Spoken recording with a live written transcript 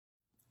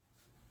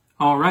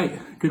All right.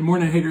 Good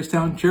morning,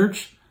 Hagerstown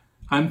Church.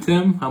 I'm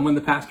Tim. I'm one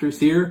of the pastors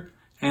here,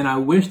 and I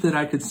wish that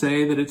I could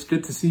say that it's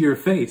good to see your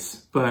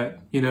face, but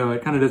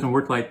it kind of doesn't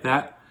work like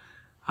that.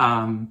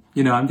 I'm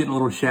getting a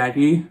little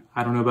shaggy.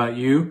 I don't know about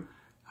you.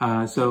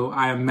 So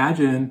I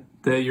imagine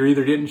that you're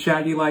either getting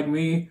shaggy like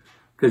me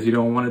because you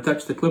don't want to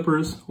touch the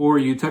clippers, or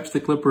you touch the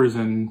clippers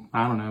and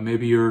I don't know,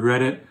 maybe you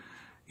regret it.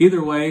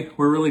 Either way,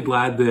 we're really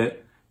glad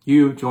that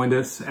you joined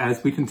us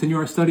as we continue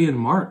our study in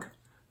Mark.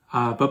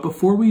 But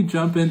before we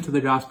jump into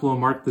the Gospel of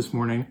Mark this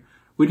morning,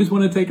 we just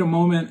want to take a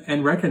moment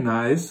and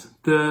recognize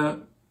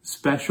the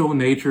special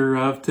nature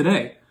of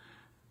today.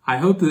 I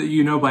hope that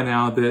you know by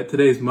now that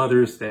today is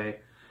Mother's Day.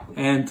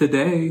 And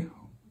today,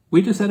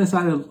 we just set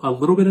aside a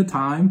little bit of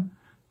time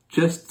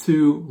just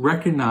to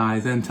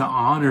recognize and to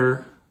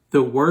honor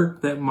the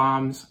work that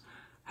moms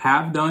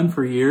have done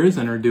for years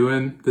and are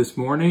doing this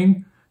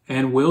morning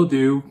and will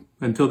do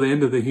until the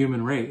end of the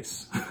human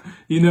race.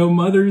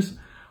 Mothers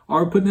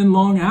are putting in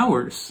long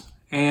hours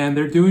and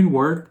they're doing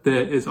work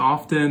that is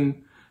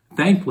often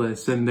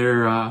thankless, and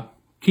they're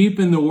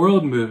keeping the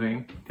world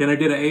moving. Can I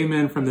get an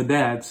amen from the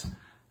dads?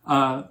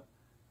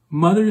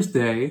 Mother's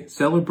Day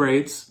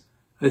celebrates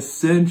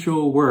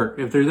essential work.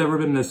 If there's ever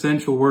been an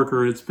essential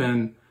worker, it's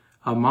been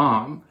a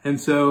mom. And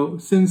so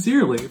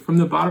sincerely, from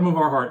the bottom of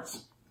our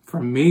hearts,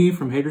 from me,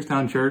 from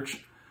Hagerstown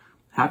Church,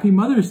 happy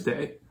Mother's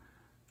Day.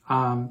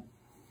 And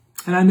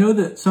I know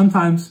that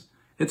sometimes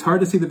it's hard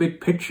to see the big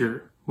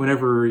picture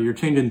whenever you're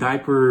changing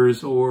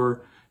diapers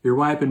or you're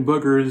wiping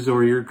boogers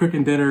or you're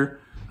cooking dinner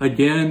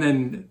again,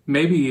 and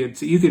maybe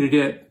it's easy to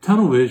get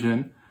tunnel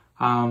vision.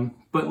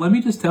 But let me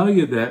just tell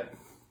you that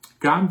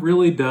God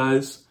really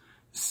does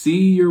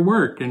see your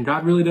work, and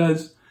God really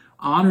does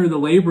honor the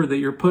labor that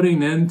you're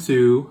putting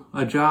into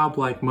a job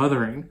like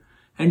mothering.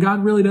 And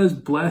God really does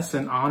bless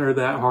and honor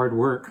that hard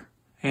work.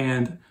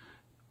 And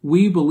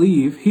we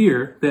believe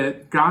here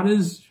that God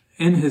is,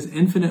 in his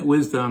infinite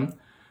wisdom,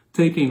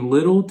 taking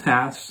little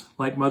tasks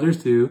like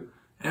mothers do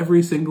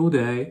every single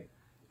day,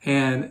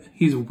 and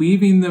he's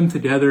weaving them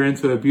together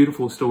into a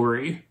beautiful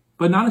story,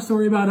 but not a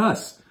story about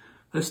us,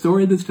 a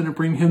story that's going to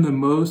bring him the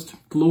most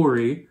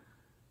glory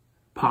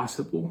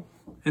possible.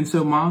 And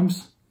so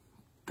moms,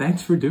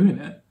 thanks for doing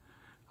it.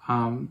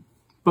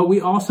 But we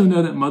also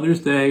know that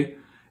Mother's Day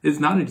is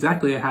not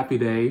exactly a happy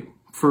day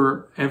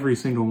for every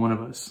single one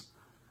of us.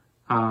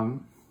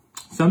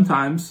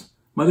 Sometimes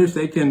Mother's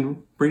Day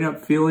can bring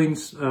up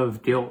feelings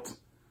of guilt.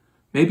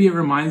 Maybe it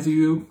reminds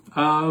you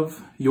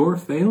of your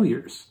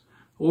failures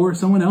or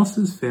someone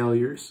else's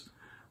failures.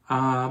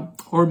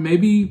 Or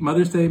maybe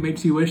Mother's Day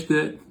makes you wish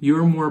that you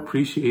were more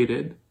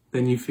appreciated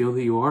than you feel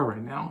that you are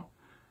right now.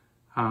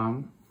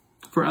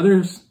 For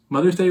others,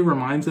 Mother's Day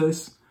reminds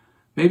us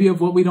maybe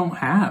of what we don't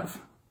have.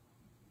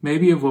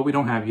 Maybe of what we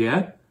don't have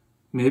yet.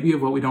 Maybe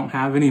of what we don't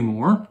have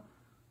anymore.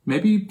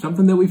 Maybe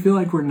something that we feel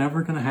like we're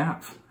never going to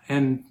have.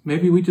 And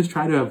maybe we just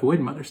try to avoid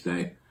Mother's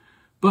Day.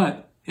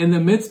 But in the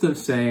midst of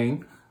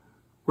saying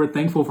we're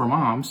thankful for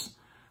moms,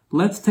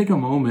 let's take a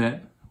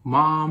moment,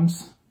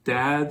 moms,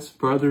 dads,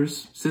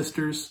 brothers,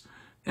 sisters,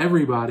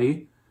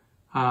 everybody,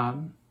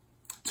 to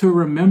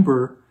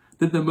remember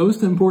that the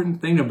most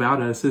important thing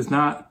about us is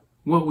not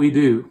what we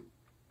do.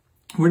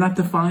 We're not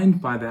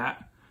defined by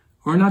that.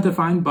 We're not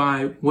defined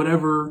by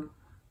whatever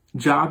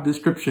job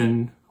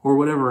description or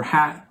whatever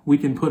hat we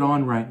can put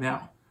on right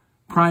now.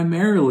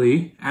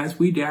 Primarily, as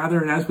we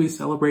gather and as we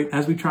celebrate,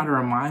 as we try to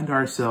remind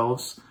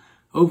ourselves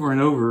over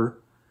and over,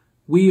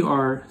 we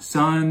are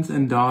sons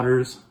and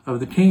daughters of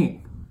the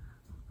King.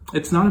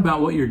 It's not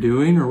about what you're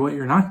doing or what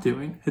you're not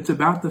doing. It's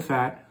about the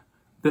fact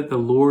that the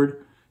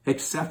Lord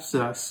accepts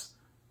us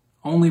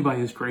only by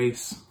his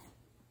grace.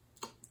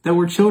 That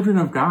we're children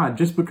of God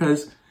just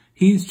because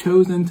he's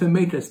chosen to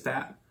make us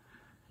that.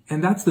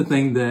 And that's the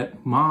thing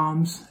that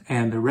moms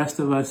and the rest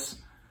of us,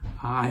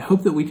 I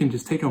hope that we can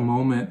just take a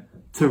moment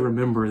to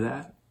remember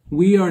that.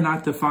 We are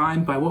not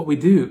defined by what we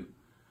do,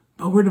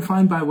 but we're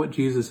defined by what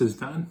Jesus has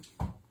done.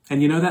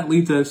 And that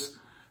leads us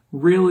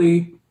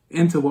really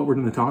into what we're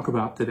going to talk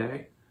about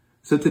today.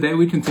 So today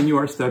we continue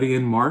our study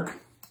in Mark.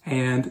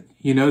 And,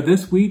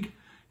 this week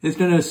is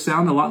going to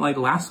sound a lot like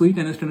last week,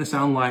 and it's going to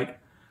sound like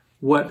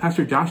what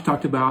Pastor Josh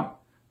talked about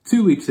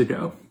 2 weeks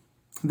ago.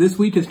 This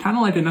week is kind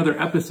of like another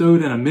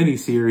episode in a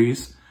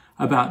mini-series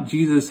about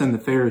Jesus and the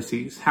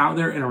Pharisees, how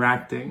they're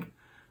interacting,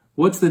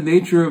 what's the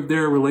nature of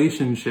their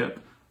relationship,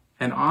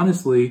 and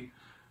honestly,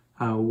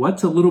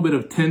 what's a little bit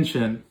of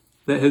tension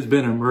that has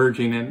been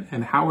emerging,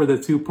 and how are the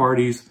two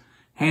parties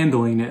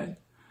handling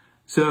it.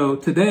 So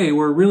today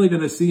we're really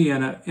going to see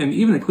in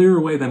even a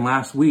clearer way than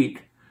last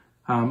week,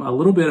 a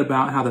little bit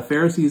about how the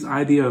Pharisees'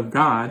 idea of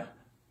God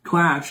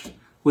clashed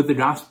with the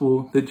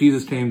gospel that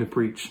Jesus came to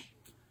preach.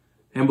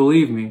 And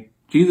believe me,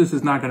 Jesus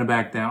is not going to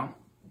back down.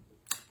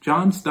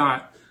 John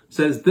Stott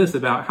says this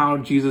about how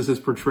Jesus is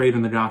portrayed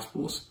in the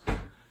Gospels.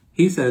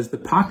 He says, the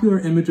popular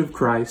image of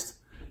Christ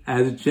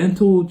as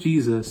gentle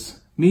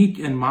Jesus, meek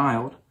and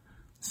mild,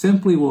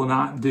 simply will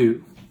not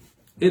do.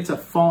 It's a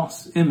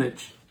false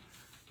image.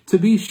 To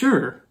be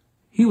sure,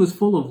 he was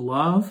full of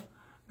love,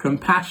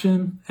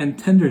 compassion, and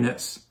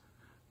tenderness,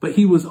 but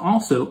he was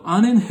also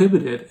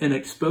uninhibited in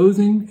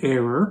exposing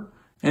error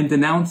and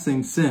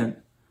denouncing sin,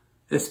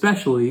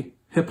 especially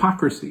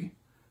hypocrisy.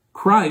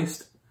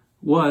 Christ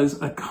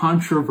was a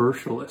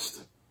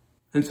controversialist.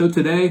 And so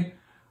today,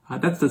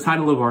 that's the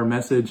title of our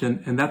message,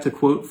 and that's a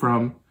quote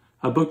from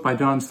a book by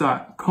John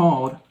Stott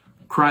called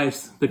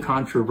Christ the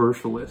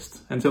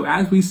Controversialist. And so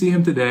as we see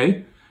him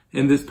today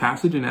in this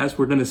passage, and as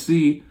we're going to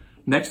see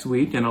next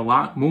week and a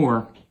lot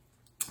more,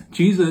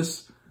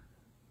 Jesus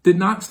did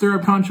not stir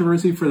up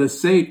controversy for the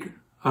sake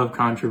of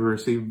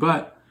controversy,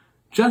 but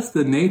just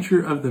the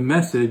nature of the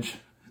message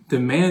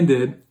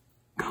demanded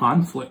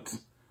conflict.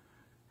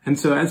 And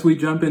so as we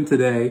jump in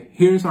today,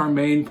 here's our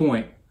main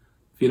point.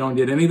 If you don't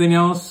get anything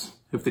else,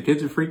 if the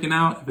kids are freaking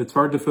out, if it's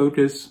hard to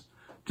focus,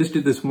 just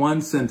do this one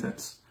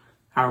sentence.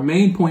 Our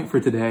main point for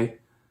today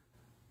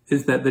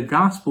is that the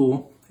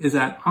gospel is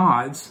at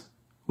odds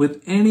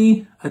with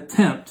any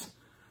attempt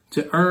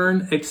to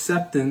earn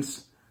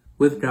acceptance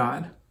with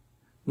God.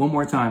 One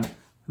more time.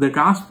 The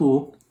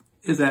gospel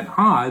is at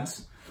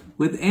odds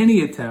with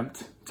any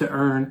attempt to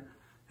earn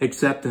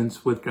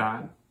acceptance with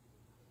God.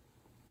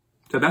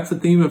 So that's the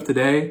theme of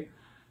today.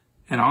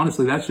 And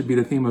honestly, that should be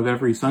the theme of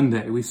every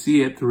Sunday. We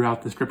see it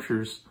throughout the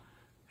scriptures.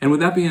 And with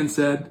that being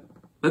said,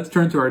 let's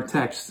turn to our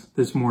text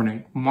this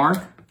morning.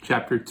 Mark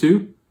chapter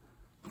 2,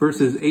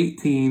 verses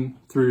 18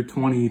 through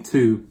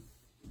 22.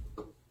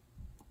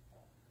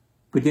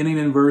 Beginning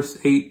in verse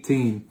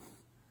 18.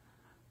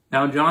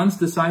 Now John's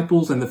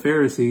disciples and the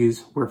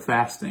Pharisees were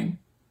fasting.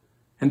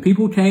 And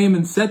people came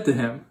and said to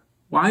him,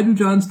 "Why do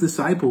John's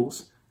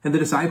disciples and the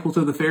disciples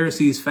of the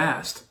Pharisees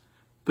fast,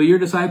 but your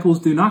disciples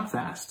do not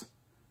fast?"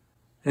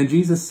 And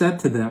Jesus said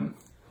to them,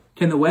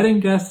 "Can the wedding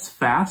guests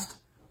fast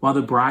while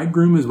the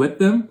bridegroom is with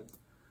them?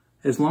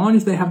 As long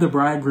as they have the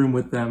bridegroom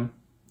with them,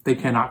 they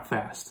cannot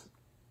fast.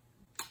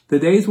 The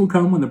days will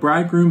come when the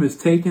bridegroom is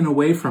taken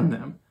away from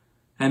them,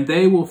 and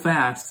they will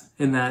fast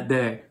in that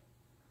day.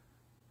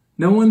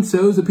 No one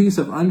sews a piece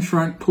of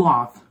unshrunk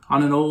cloth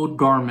on an old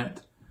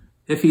garment.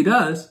 If he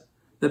does,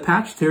 the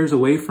patch tears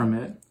away from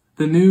it,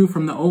 the new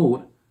from the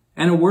old,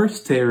 and a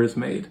worse tear is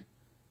made.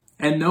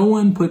 And no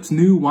one puts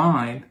new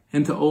wine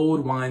into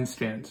old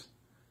wineskins.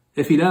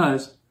 If he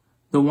does,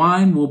 the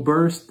wine will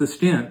burst the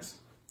skins,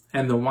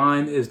 and the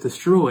wine is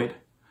destroyed,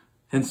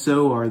 and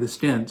so are the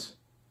skins.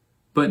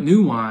 But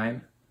new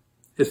wine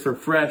is for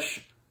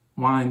fresh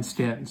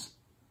wineskins."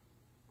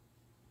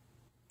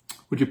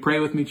 Would you pray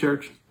with me,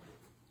 church?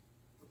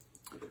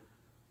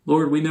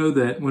 Lord, we know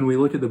that when we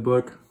look at the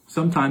book,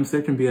 sometimes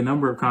there can be a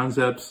number of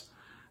concepts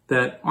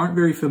that aren't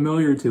very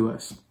familiar to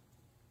us.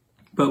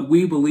 But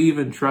we believe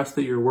and trust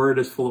that your word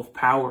is full of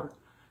power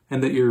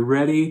and that you're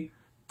ready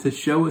to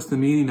show us the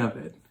meaning of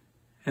it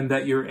and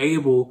that you're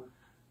able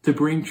to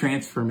bring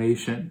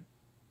transformation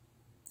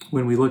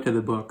when we look at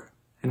the book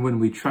and when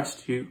we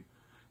trust you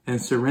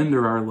and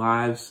surrender our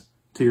lives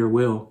to your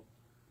will.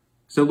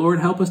 So Lord,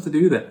 help us to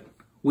do that.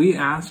 We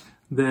ask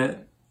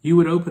that you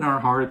would open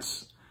our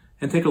hearts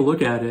and take a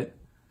look at it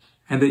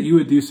and that you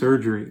would do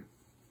surgery.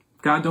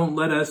 God, don't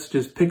let us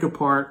just pick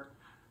apart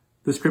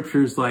the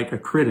scriptures like a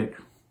critic,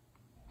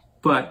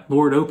 but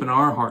Lord, open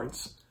our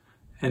hearts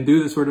and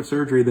do the sort of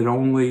surgery that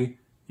only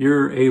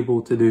you're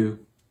able to do.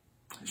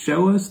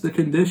 Show us the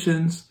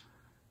conditions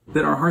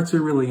that our hearts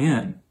are really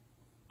in,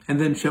 and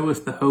then show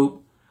us the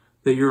hope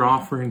that you're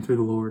offering through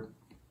the Lord.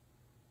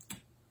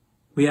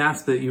 We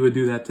ask that you would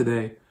do that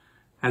today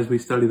as we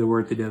study the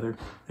word together,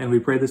 and we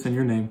pray this in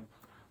your name.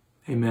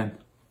 Amen.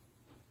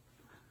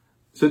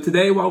 So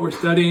today, while we're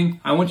studying,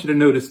 I want you to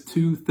notice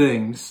two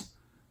things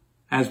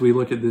as we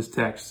look at this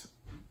text.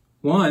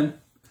 One,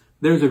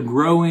 there's a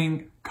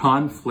growing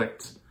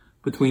conflict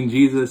between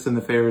Jesus and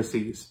the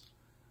Pharisees.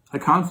 A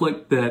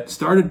conflict that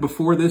started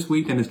before this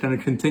week and is going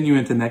to continue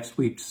into next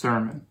week's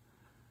sermon.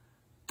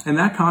 And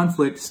that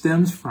conflict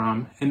stems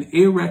from an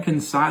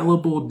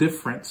irreconcilable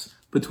difference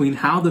between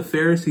how the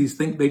Pharisees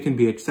think they can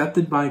be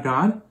accepted by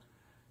God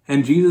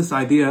and Jesus'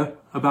 idea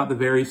about the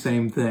very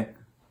same thing.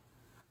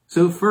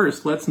 So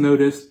first, let's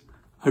notice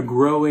a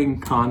growing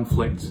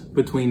conflict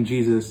between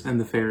Jesus and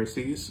the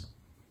Pharisees.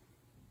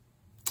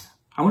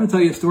 I want to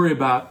tell you a story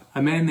about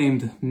a man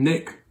named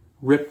Nick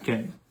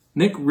Ripken.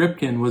 Nick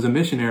Ripken was a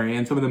missionary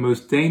in some of the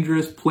most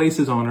dangerous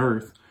places on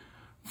earth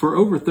for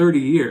over 30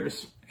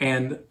 years.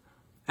 And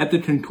at the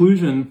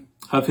conclusion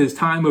of his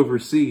time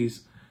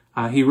overseas,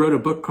 he wrote a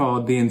book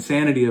called The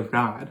Insanity of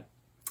God.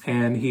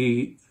 And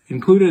he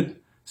included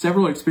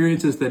several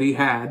experiences that he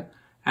had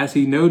as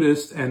he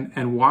noticed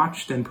and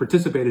watched and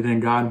participated in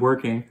God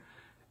working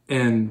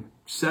in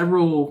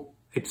several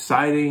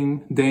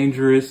exciting,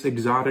 dangerous,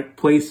 exotic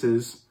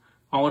places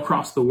all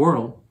across the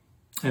world.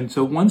 And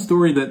so one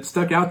story that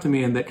stuck out to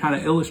me and that kind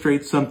of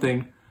illustrates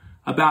something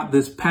about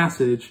this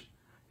passage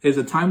is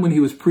a time when he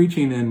was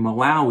preaching in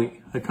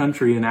Malawi, a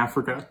country in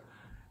Africa.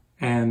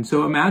 And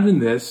so imagine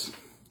this.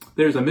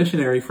 There's a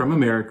missionary from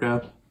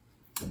America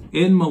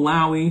in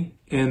Malawi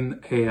in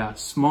a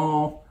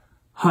small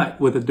hut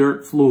with a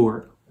dirt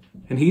floor.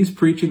 And he's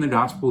preaching the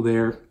gospel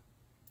there.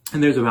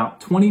 And there's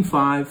about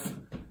 25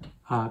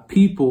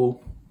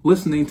 people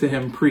listening to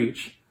him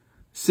preach,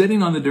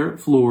 sitting on the dirt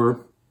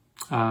floor,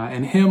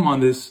 and him on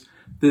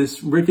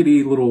this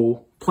rickety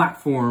little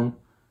platform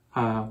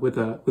with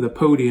a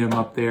podium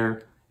up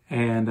there.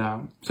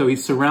 And so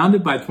he's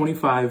surrounded by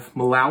 25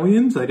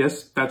 Malawians, I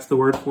guess that's the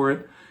word for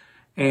it,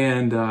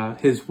 and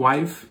his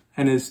wife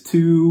and his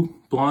two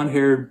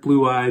blonde-haired,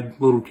 blue-eyed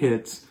little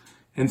kids.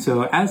 And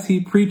so as he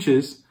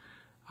preaches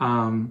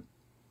and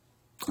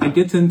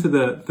gets into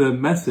the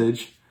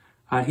message,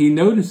 he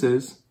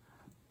notices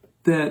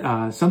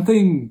that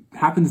something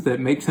happens that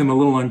makes him a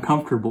little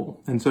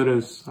uncomfortable, and so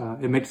does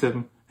it makes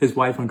his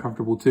wife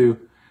uncomfortable too.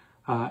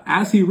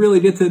 As he really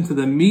gets into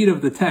the meat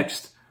of the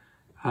text,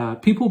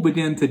 people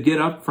begin to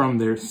get up from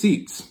their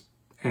seats,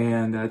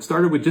 and it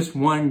started with just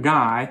one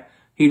guy.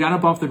 He got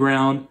up off the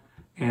ground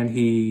and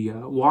he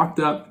walked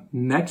up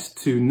next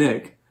to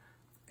Nick,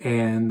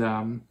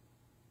 and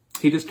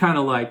he just kind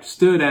of like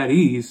stood at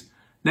ease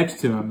next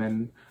to him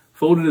and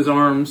folded his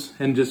arms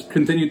and just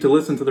continued to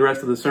listen to the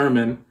rest of the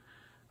sermon,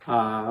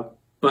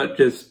 but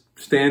just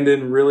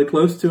standing really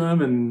close to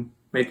him and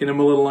making him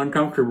a little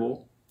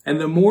uncomfortable. And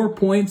the more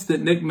points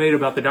that Nick made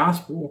about the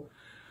gospel,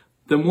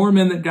 the more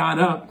men that got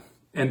up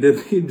and did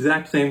the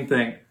exact same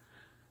thing.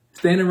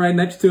 Standing right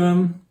next to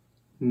him,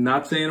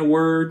 not saying a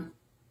word,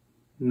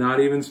 not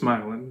even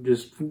smiling,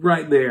 just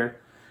right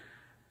there.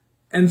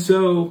 And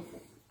so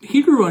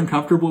he grew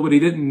uncomfortable, but he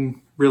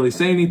didn't really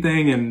say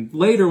anything. And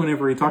later,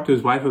 whenever he talked to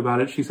his wife about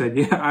it, she said,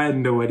 yeah, I had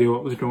no idea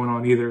what was going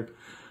on either.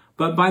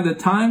 But by the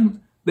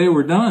time they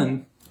were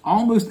done,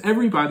 almost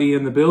everybody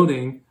in the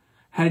building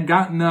had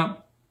gotten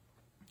up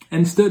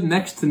and stood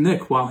next to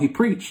Nick while he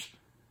preached.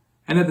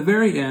 And at the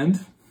very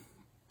end,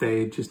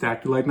 they just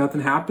acted like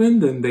nothing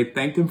happened, and they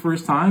thanked him for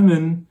his time,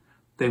 and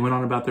they went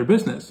on about their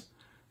business.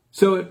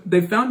 So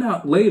they found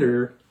out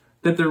later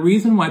that the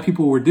reason why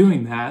people were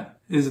doing that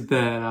is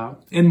that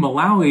in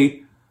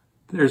Malawi,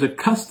 there's a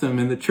custom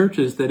in the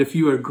churches that if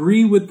you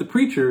agree with the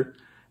preacher,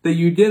 that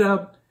you get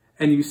up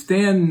and you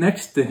stand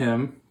next to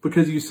him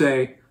because you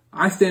say,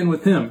 I stand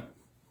with him.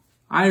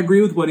 I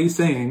agree with what he's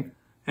saying,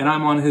 and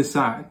I'm on his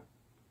side.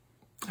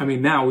 I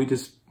mean, now we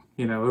just,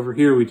 over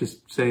here we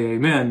just say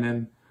amen,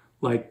 and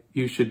like,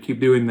 you should keep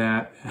doing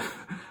that.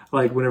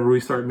 Like, whenever we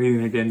start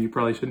meeting again, you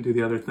probably shouldn't do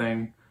the other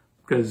thing,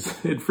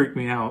 because it freaked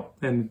me out,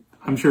 and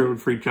I'm sure it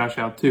would freak Josh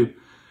out too.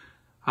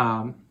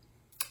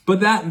 But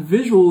that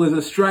visual is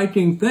a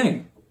striking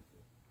thing.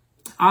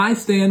 I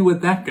stand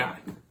with that guy.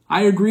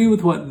 I agree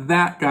with what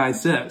that guy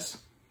says.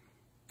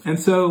 And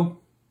so,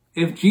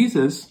 if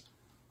Jesus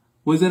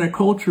was in a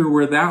culture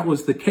where that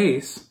was the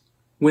case,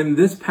 when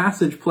this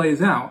passage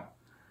plays out,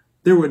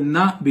 there would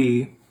not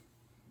be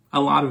a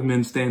lot of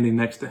men standing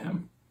next to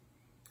him.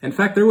 In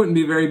fact, there wouldn't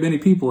be very many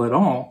people at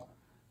all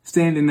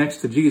standing next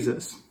to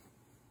Jesus.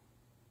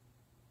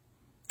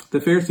 The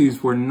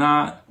Pharisees were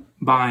not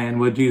buying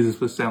what Jesus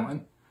was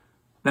selling.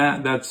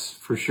 That's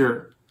for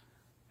sure.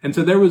 And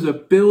so there was a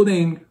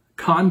building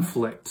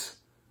conflict,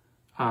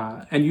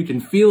 and you can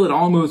feel it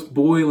almost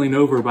boiling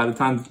over by the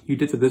time you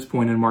get to this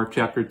point in Mark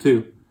chapter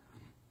 2.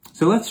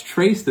 So let's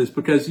trace this,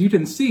 because you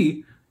can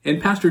see in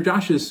Pastor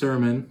Josh's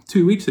sermon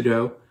 2 weeks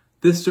ago,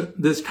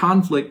 this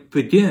conflict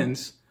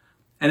begins,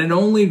 and it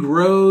only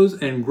grows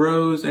and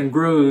grows and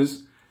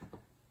grows,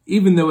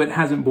 even though it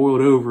hasn't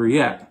boiled over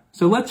yet.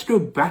 So let's go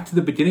back to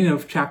the beginning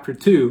of chapter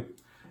 2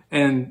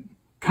 and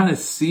kind of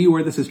see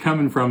where this is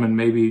coming from and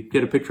maybe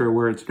get a picture of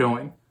where it's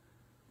going.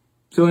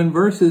 So in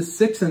verses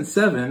 6 and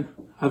 7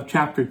 of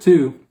chapter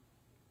 2,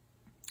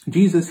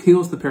 Jesus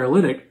heals the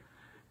paralytic,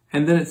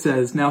 and then it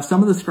says, now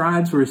some of the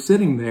scribes were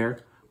sitting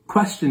there,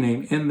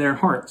 questioning in their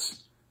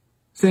hearts,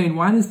 saying,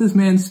 why does this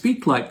man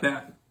speak like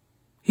that?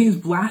 He is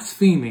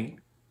blaspheming.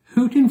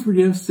 Who can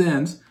forgive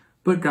sins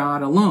but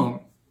God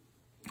alone?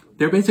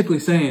 They're basically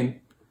saying,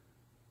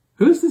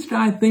 who does this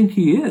guy think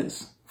he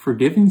is?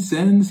 Forgiving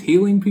sins,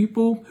 healing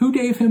people? Who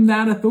gave him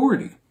that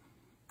authority?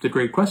 It's a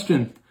great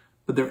question,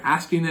 but they're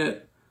asking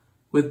it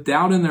with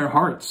doubt in their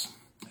hearts,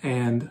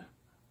 and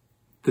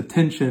the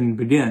tension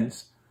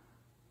begins.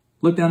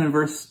 Look down in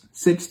verse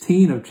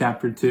 16 of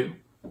chapter 2.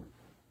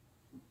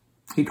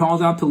 He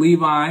calls out to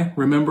Levi,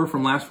 remember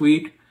from last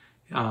week,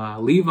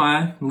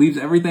 Levi leaves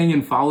everything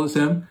and follows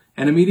him,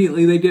 and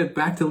immediately they get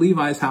back to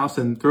Levi's house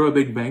and throw a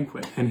big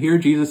banquet. And here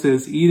Jesus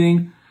is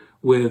eating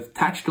with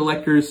tax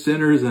collectors,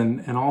 sinners,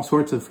 and all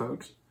sorts of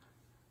folks.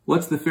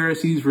 What's the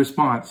Pharisees'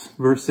 response?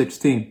 Verse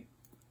 16.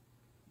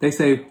 They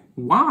say,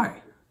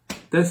 why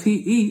does he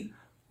eat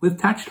with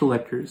tax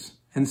collectors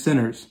and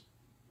sinners?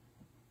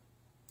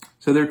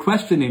 So they're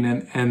questioning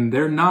it, and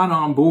they're not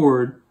on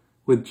board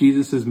with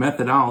Jesus'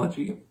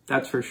 methodology.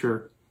 That's for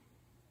sure.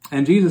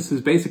 And Jesus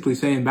is basically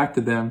saying back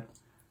to them,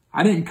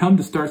 I didn't come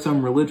to start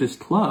some religious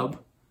club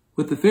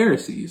with the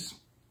Pharisees.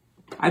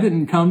 I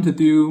didn't come to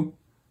do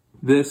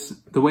this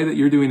the way that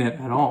you're doing it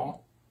at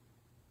all.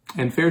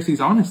 And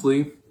Pharisees,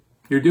 honestly,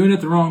 you're doing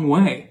it the wrong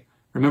way.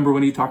 Remember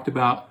when he talked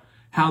about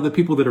how the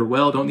people that are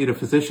well don't need a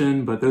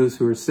physician, but those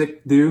who are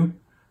sick do?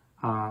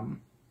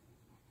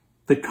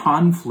 The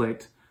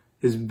conflict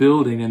is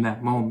building in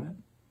that moment.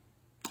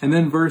 And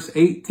then verse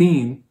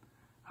 18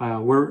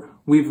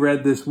 we've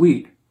read this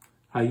week.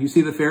 You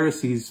see the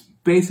Pharisees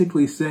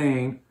basically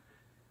saying,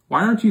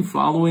 why aren't you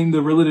following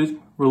the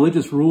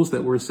religious rules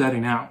that we're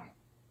setting out?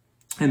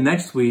 And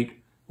next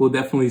week, we'll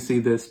definitely see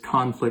this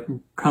conflict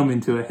come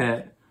into a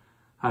head.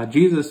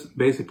 Jesus,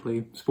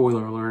 basically,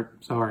 spoiler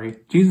alert, sorry,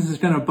 Jesus is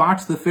going to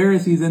box the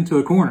Pharisees into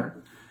a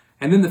corner.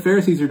 And then the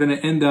Pharisees are going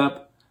to end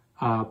up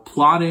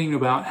plotting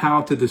about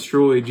how to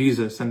destroy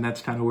Jesus. And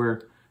that's kind of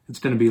where it's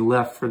going to be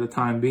left for the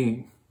time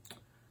being.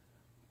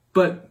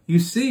 But you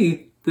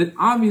see that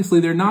obviously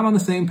they're not on the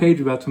same page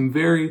about some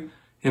very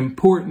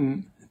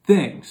important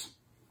things.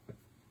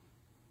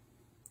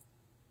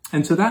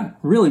 And so that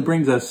really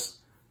brings us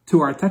to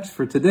our text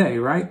for today,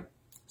 right?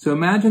 So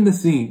imagine the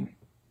scene.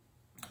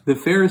 The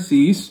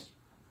Pharisees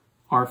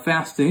are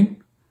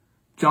fasting.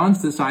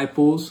 John's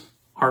disciples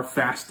are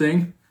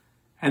fasting.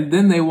 And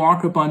then they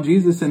walk up on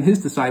Jesus and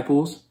his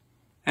disciples,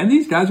 and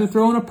these guys are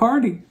throwing a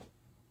party.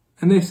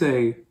 And they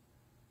say,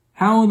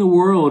 how in the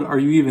world are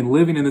you even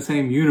living in the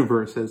same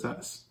universe as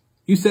us?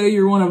 You say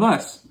you're one of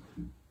us,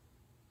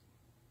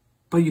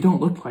 but you don't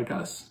look like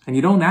us, and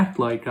you don't act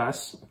like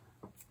us.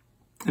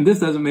 And this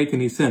doesn't make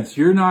any sense.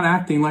 You're not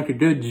acting like a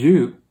good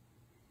Jew.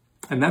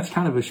 And that's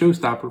kind of a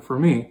showstopper for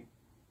me.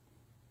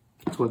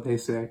 That's what they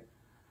say.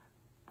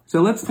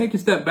 So let's take a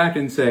step back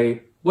and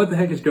say, what the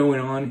heck is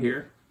going on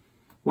here?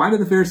 Why do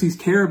the Pharisees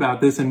care about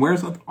this, and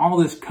where's all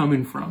this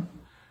coming from?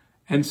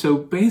 And so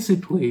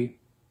basically,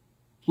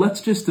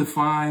 let's just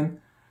define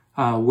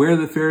where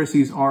the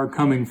Pharisees are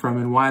coming from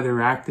and why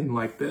they're acting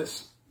like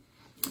this.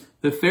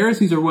 The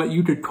Pharisees are what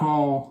you could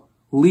call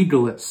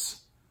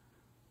legalists.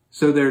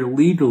 So they're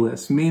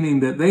legalists, meaning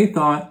that they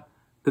thought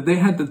that they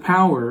had the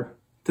power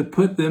to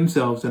put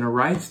themselves in a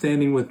right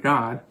standing with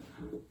God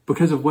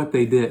because of what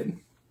they did.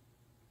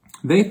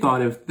 They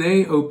thought if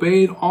they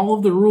obeyed all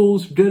of the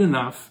rules good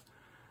enough,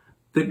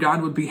 that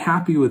God would be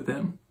happy with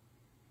them.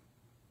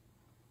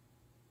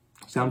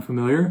 Sound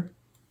familiar?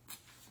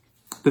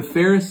 The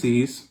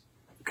Pharisees,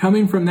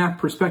 coming from that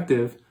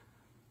perspective,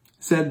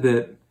 said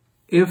that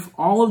if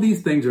all of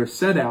these things are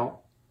set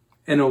out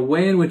in a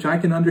way in which I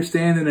can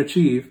understand and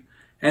achieve,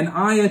 and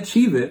I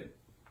achieve it,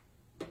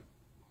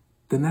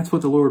 then that's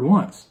what the Lord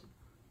wants.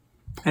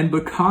 And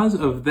because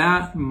of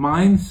that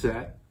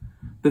mindset,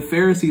 the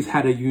Pharisees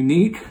had a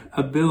unique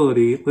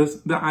ability.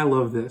 I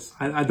love this.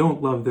 I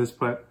don't love this,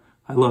 but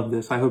I love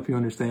this. I hope you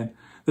understand.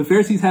 The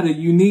Pharisees had a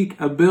unique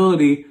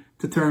ability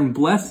to turn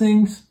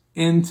blessings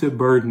into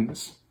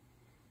burdens.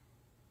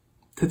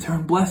 To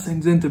turn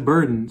blessings into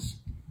burdens.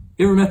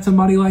 You ever met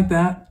somebody like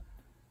that?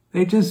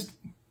 They're just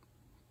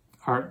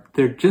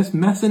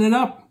messing it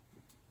up.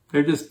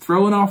 They're just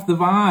throwing off the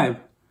vibe.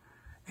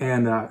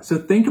 And so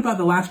think about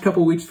the last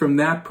couple weeks from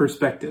that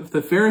perspective.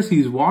 The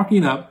Pharisees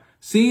walking up,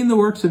 seeing the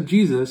works of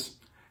Jesus,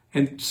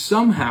 and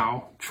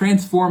somehow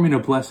transforming a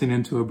blessing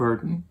into a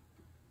burden.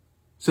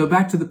 So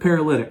back to the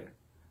paralytic.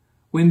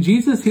 When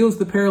Jesus heals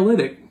the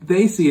paralytic,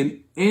 they see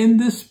an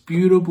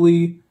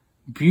indisputably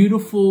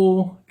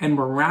beautiful and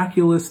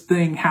miraculous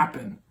thing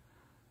happen.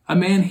 A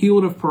man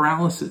healed of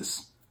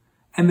paralysis.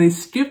 And they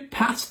skip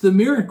past the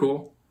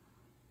miracle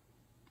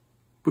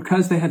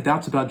because they had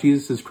doubts about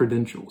Jesus'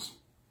 credentials.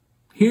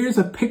 Here's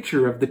a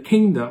picture of the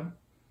kingdom,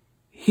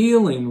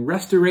 healing,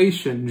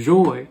 restoration,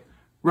 joy,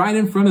 right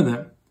in front of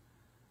them.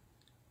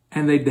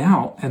 And they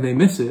doubt and they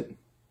miss it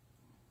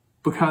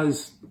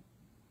because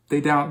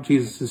they doubt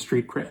Jesus'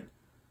 street cred.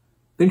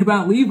 Think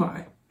about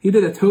Levi. He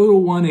did a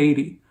total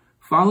 180,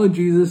 followed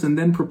Jesus, and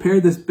then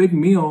prepared this big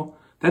meal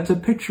that's a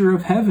picture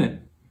of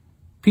heaven.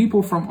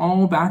 People from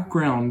all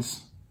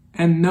backgrounds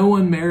and no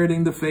one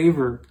meriting the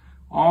favor,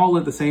 all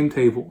at the same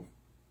table,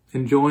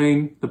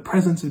 enjoying the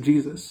presence of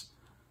Jesus.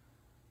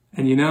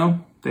 And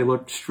they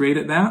looked straight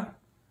at that,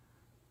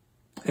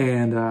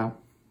 and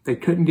they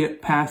couldn't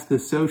get past the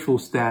social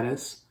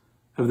status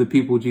of the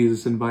people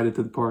Jesus invited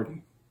to the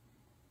party.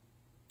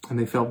 And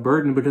they felt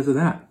burdened because of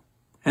that.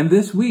 And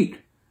this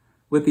week,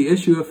 with the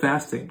issue of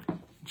fasting,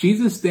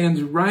 Jesus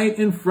stands right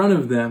in front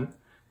of them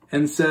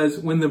and says,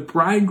 when the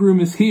bridegroom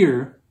is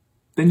here,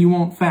 then you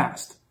won't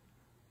fast.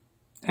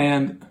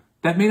 And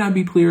that may not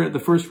be clear at the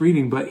first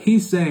reading, but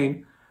he's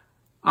saying,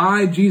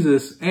 I,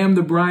 Jesus, am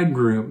the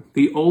bridegroom,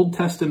 the Old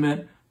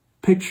Testament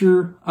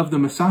picture of the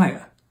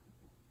Messiah.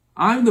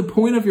 I'm the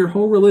point of your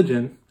whole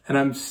religion, and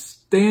I'm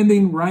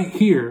standing right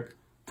here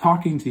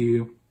talking to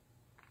you.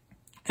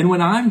 And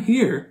when I'm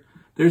here,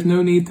 there's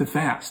no need to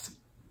fast.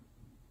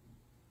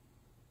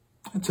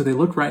 And so they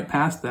look right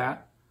past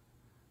that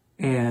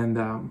and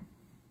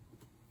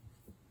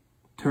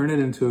turn it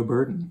into a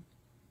burden.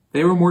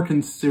 They were more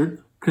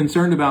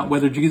concerned about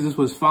whether Jesus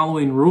was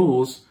following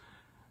rules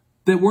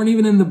that weren't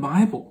even in the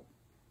Bible.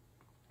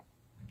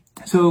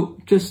 So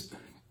just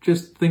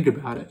think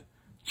about it.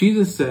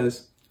 Jesus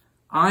says,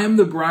 I am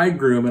the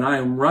bridegroom and I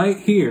am right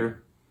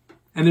here.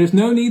 And there's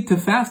no need to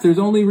fast. There's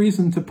only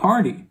reason to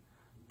party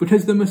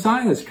because the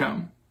Messiah has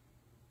come.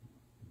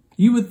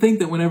 You would think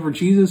that whenever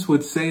Jesus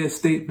would say a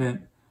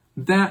statement,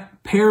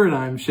 that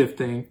paradigm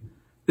shifting,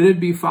 that it'd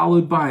be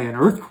followed by an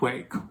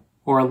earthquake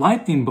or a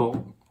lightning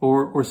bolt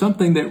or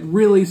something that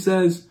really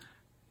says,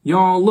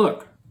 y'all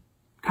look,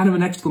 kind of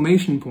an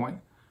exclamation point.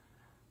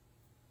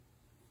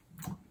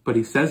 But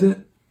he says it,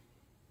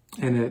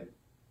 and it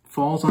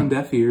falls on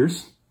deaf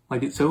ears,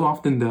 like it so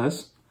often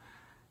does.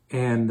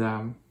 And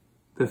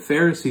the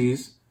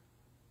Pharisees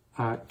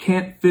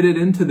can't fit it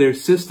into their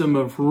system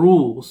of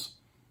rules,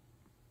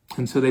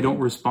 and so they don't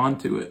respond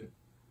to it.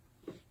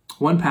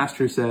 One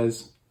pastor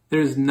says,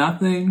 there's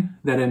nothing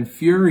that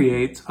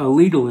infuriates a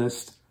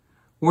legalist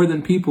more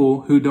than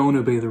people who don't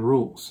obey the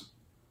rules.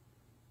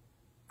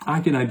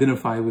 I can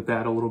identify with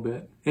that a little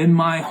bit. In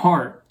my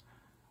heart,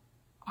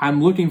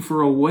 I'm looking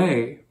for a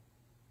way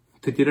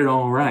to get it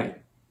all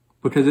right.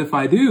 Because if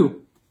I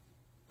do,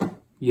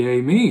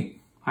 yay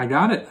me, I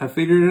got it, I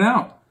figured it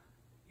out.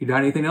 You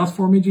got anything else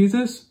for me,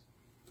 Jesus?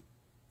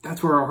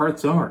 That's where our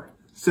hearts are.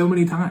 So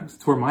many times,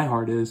 it's where my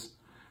heart is.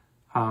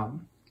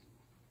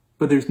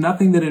 But there's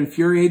nothing that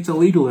infuriates a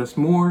legalist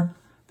more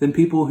than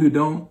people who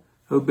don't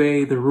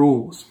obey the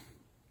rules.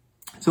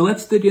 So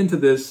let's dig into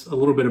this a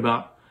little bit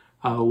about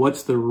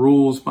what's the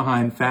rules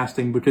behind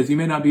fasting, because you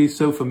may not be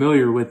so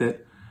familiar with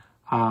it.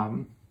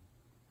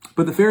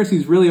 But the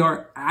Pharisees really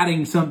are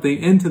adding something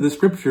into the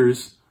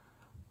scriptures,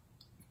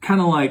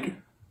 kind of like,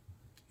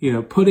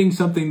 putting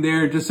something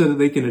there just so that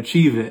they can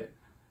achieve it.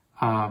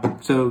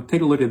 So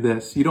take a look at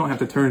this. You don't have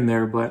to turn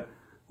there, but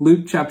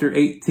Luke chapter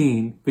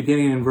 18,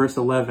 beginning in verse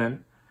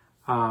 11.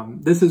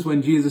 This is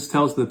when Jesus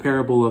tells the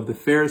parable of the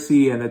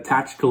Pharisee and the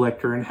tax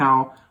collector and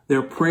how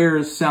their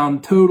prayers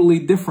sound totally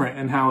different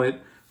and how it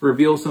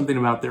reveals something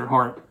about their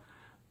heart.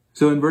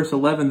 So in verse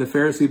 11, the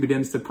Pharisee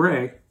begins to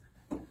pray,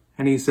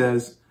 and he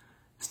says,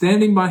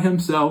 standing by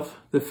himself,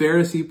 the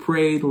Pharisee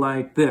prayed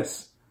like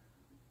this.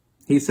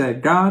 He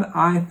said, God,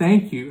 I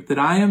thank you that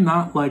I am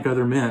not like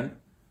other men,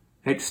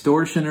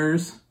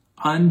 extortioners,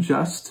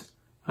 unjust,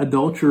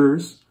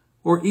 adulterers,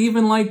 or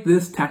even like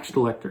this tax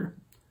collector.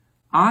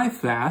 I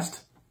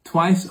fast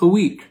twice a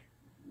week,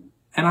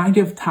 and I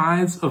give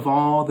tithes of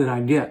all that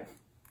I get.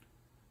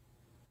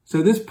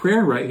 So this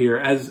prayer right here,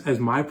 as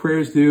my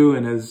prayers do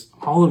and as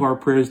all of our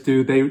prayers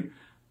do,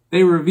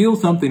 they reveal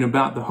something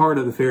about the heart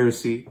of the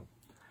Pharisee.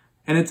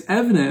 And it's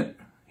evident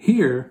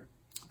here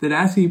that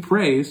as he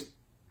prays,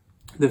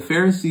 the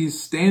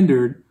Pharisee's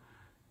standard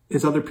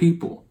is other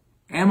people.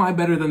 Am I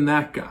better than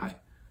that guy?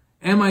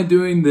 Am I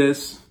doing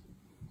this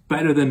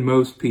better than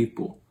most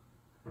people?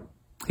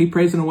 He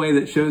prays in a way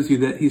that shows you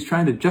that he's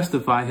trying to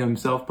justify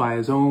himself by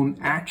his own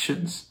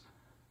actions.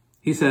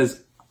 He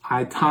says,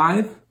 I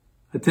tithe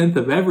 1/10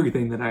 of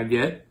everything that I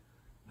get.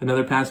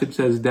 Another passage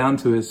says down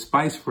to his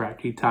spice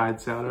rack he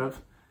tithes out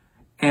of.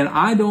 And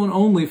I don't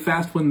only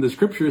fast when the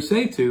scriptures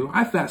say to,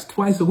 I fast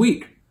twice a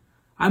week.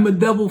 I'm a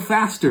double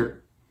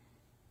faster.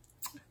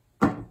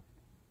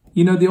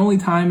 The only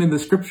time in the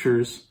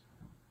scriptures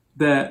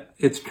that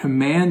it's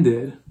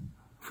commanded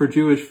for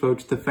Jewish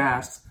folks to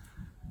fast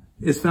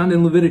is found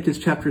in Leviticus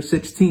chapter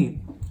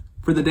 16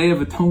 for the Day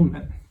of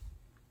Atonement.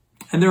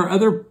 And there are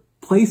other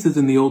places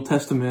in the Old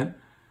Testament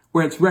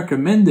where it's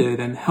recommended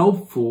and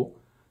helpful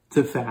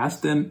to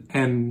fast,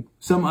 and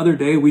some other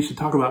day we should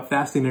talk about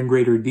fasting in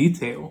greater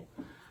detail.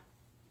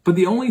 But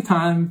the only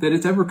time that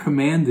it's ever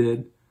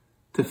commanded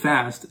to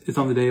fast is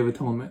on the Day of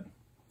Atonement.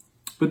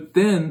 But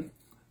then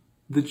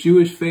the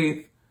Jewish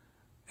faith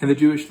and the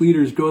Jewish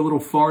leaders go a little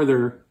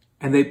farther,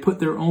 and they put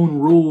their own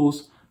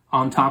rules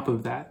on top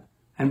of that.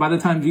 And by the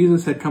time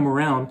Jesus had come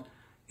around,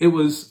 it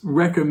was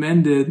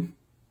recommended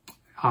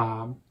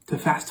to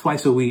fast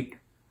twice a week.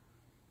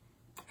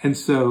 And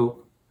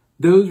so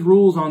those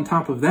rules on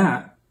top of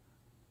that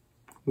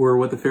were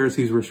what the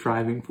Pharisees were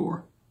striving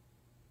for.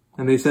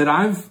 And they said,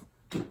 I've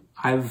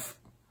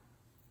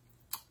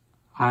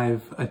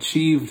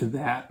achieved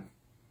that.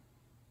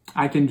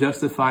 I can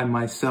justify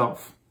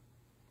myself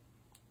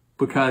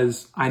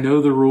because I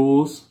know the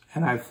rules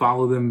and I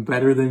follow them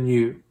better than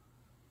you.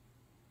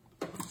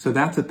 So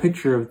that's a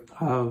picture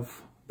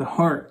of the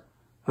heart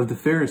of the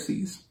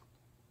Pharisees.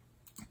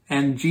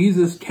 And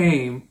Jesus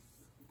came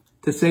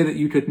to say that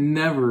you could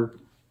never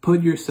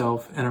put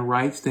yourself in a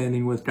right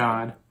standing with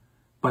God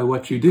by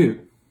what you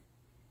do.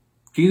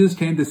 Jesus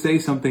came to say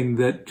something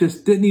that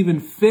just didn't even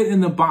fit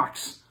in the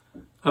box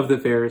of the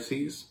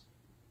Pharisees.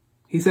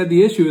 He said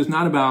the issue is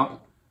not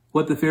about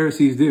what the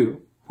Pharisees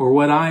do, or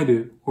what I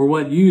do, or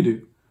what you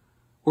do,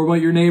 or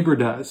what your neighbor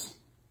does.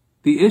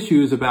 The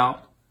issue is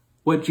about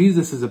what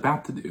Jesus is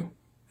about to do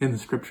in the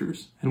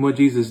scriptures and what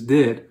Jesus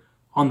did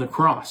on the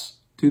cross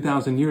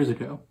 2,000 years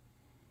ago.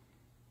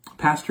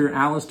 Pastor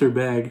Alistair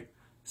Begg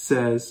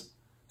says,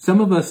 some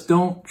of us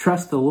don't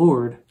trust the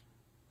Lord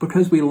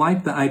because we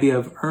like the idea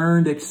of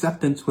earned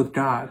acceptance with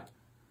God,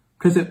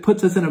 because it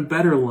puts us in a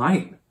better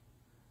light.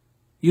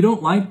 You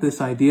don't like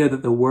this idea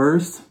that the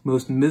worst,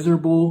 most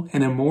miserable,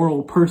 and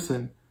immoral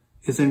person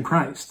is in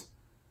Christ,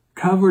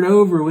 covered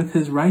over with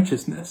his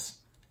righteousness,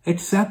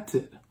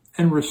 accepted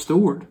and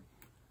restored,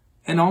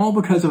 and all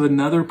because of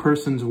another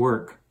person's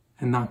work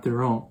and not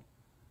their own.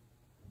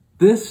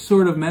 This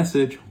sort of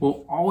message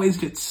will always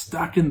get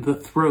stuck in the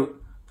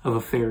throat of a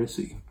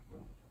Pharisee.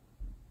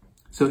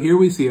 So here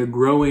we see a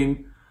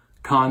growing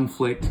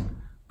conflict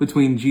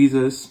between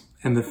Jesus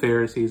and the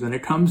Pharisees, and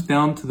it comes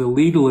down to the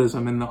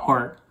legalism in the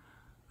heart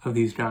of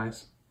these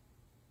guys.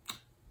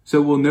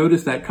 So we'll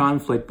notice that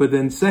conflict, but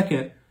then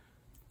second,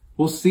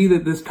 we'll see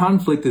that this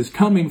conflict is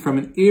coming from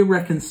an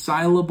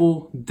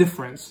irreconcilable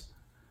difference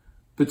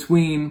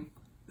between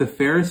the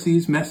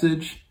Pharisees'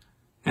 message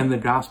and the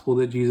gospel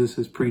that Jesus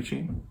is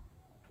preaching.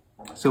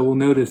 So we'll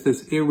notice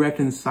this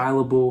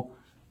irreconcilable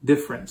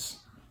difference.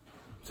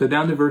 So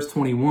down to verse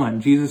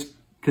 21, Jesus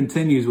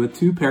continues with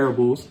two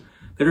parables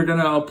that are going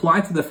to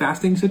apply to the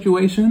fasting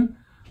situation,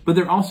 but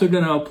they're also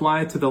going to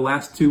apply to the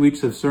last 2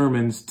 weeks of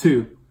sermons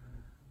too.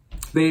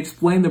 They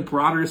explain the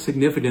broader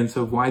significance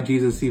of why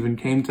Jesus even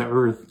came to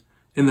earth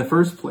in the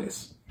first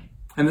place.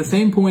 And the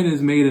same point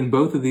is made in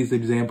both of these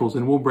examples,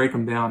 and we'll break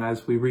them down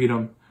as we read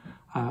them.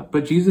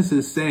 But Jesus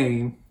is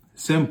saying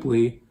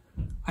simply,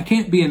 I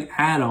can't be an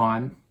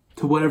add-on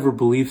to whatever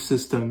belief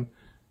system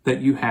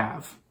that you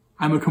have.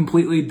 I'm a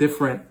completely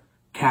different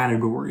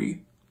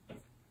category.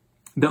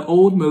 The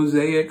old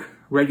Mosaic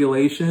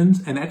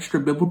regulations and extra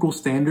biblical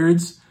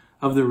standards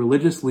of the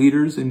religious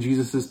leaders in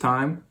Jesus'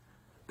 time,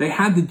 they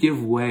had to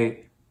give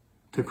way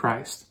to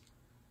Christ.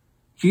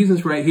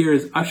 Jesus right here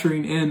is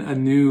ushering in a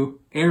new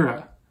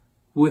era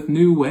with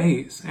new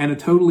ways and a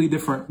totally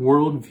different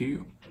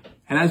worldview.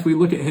 And as we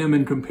look at him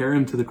and compare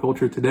him to the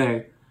culture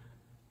today,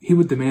 he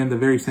would demand the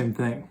very same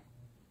thing.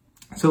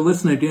 So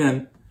listen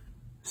again,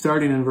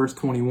 starting in verse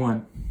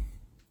 21.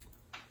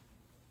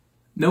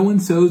 No one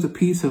sews a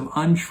piece of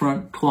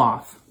unshrunk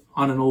cloth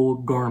on an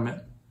old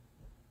garment.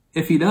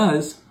 If he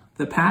does,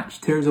 the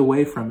patch tears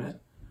away from it,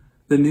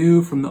 the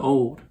new from the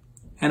old,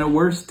 and a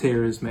worse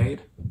tear is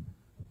made.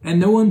 And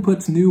no one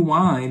puts new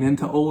wine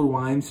into old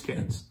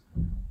wineskins.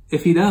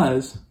 If he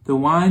does, the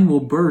wine will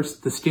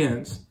burst the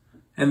skins,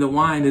 and the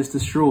wine is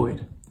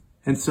destroyed,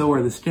 and so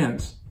are the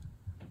skins.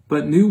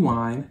 But new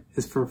wine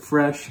is for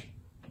fresh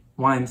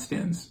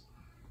wineskins.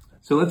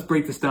 So let's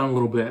break this down a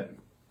little bit.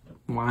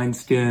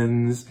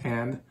 Wineskins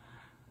and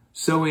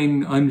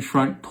sewing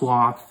unshrunk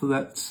cloth,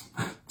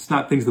 it's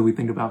not things that we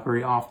think about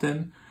very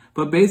often.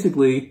 But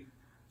basically,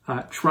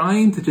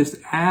 trying to just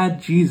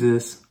add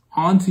Jesus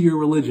onto your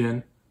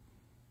religion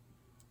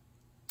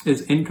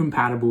is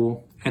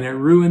incompatible, and it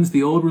ruins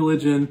the old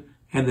religion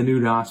and the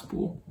new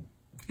gospel.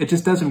 It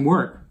just doesn't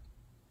work.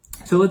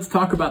 So let's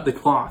talk about the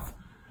cloth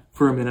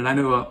for a minute. I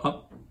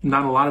know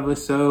not a lot of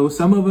us sew.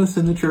 Some of us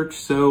in the church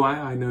sew.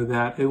 I know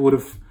that. It would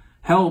have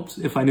helped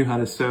if I knew how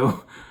to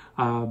sew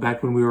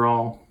back when we were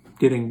all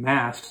getting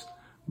masks.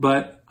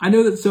 But I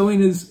know that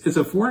sewing is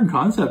a foreign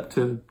concept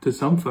to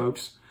some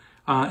folks,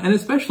 and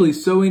especially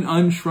sewing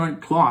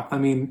unshrunk cloth. I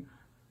mean,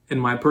 in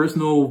my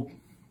personal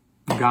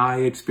guy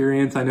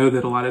experience, I know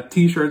that a lot of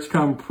t-shirts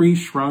come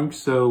pre-shrunk,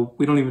 so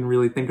we don't even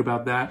really think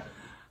about that.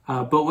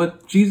 But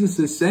what Jesus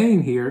is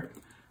saying here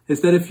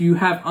is that if you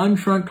have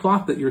unshrunk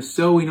cloth that you're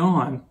sewing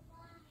on,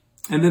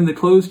 and then the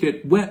clothes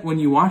get wet when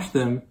you wash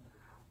them,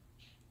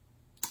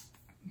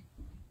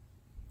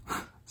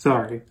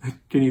 sorry,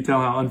 can you tell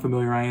how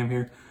unfamiliar I am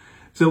here?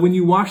 So when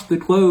you wash the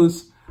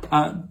clothes,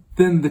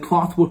 then the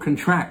cloth will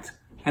contract.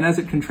 And as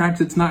it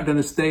contracts, it's not going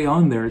to stay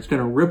on there. It's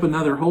going to rip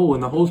another hole,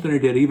 and the hole's going to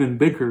get even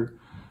bigger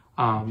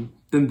than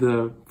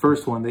the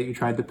first one that you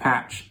tried to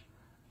patch.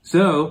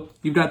 So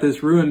you've got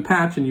this ruined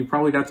patch, and you've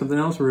probably got something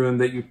else ruined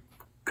that you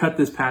cut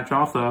this patch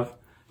off of.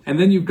 And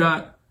then you've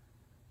got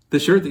the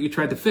shirt that you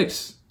tried to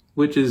fix,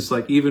 which is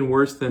like even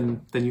worse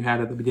than you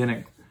had at the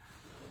beginning.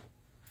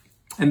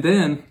 And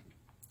then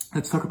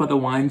let's talk about the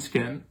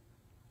wineskin.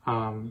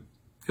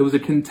 It was a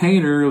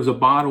container, it was a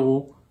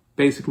bottle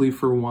basically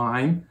for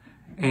wine.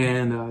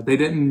 And they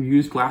didn't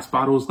use glass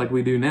bottles like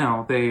we do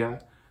now.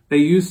 They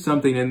used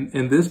something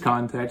in this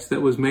context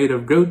that was made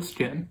of goat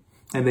skin.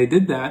 And they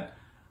did that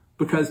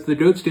because the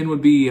goat skin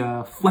would be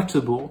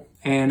flexible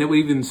and it would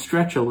even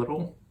stretch a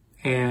little.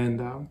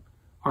 And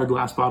our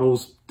glass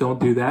bottles don't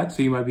do that.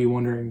 So you might be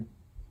wondering,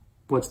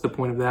 what's the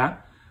point of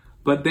that?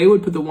 But they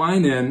would put the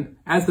wine in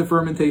as the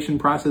fermentation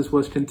process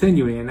was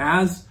continuing. And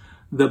as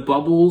the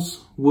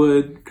bubbles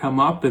would come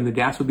up and the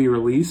gas would be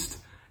released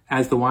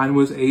as the wine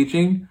was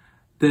aging,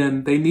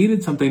 then they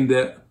needed something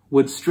that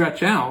would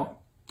stretch out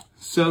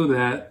so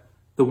that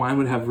the wine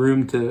would have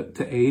room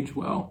to age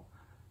well.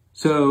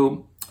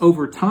 So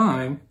over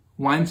time,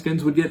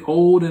 wineskins would get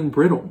old and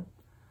brittle.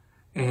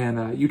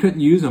 And you couldn't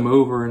use them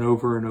over and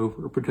over and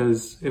over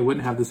because it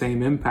wouldn't have the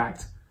same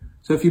impact.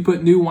 So if you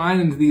put new wine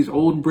into these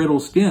old brittle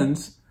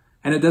skins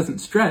and it doesn't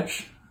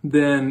stretch,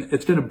 then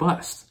it's going to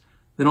bust.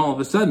 Then all of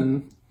a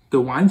sudden,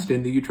 the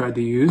wineskin that you tried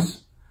to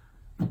use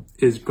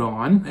is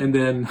gone. And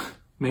then,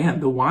 man,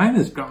 the wine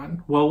is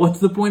gone. Well, what's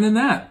the point in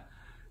that?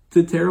 It's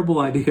a terrible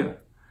idea.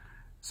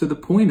 So the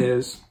point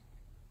is,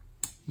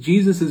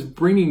 Jesus is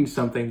bringing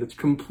something that's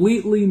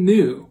completely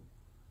new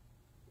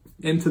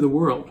into the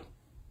world.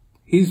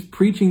 He's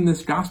preaching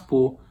this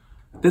gospel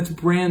that's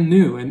brand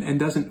new and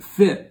doesn't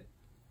fit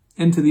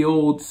into the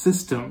old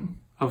system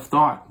of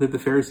thought that the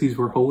Pharisees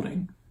were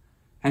holding.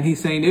 And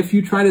he's saying, if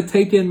you try to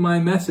take in my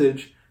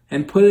message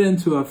and put it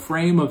into a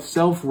frame of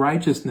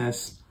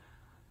self-righteousness,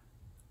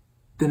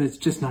 then it's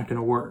just not going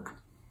to work.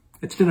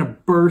 It's going to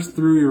burst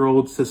through your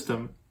old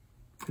system.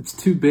 It's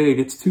too big.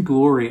 It's too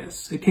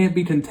glorious. It can't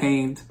be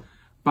contained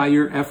by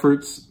your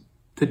efforts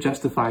to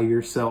justify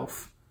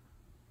yourself.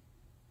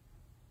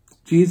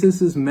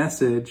 Jesus'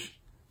 message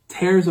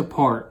tears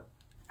apart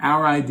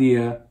our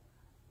idea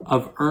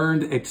of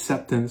earned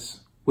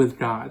acceptance with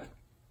God.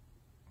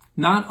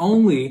 Not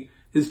only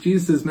is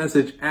Jesus'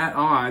 message at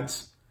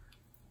odds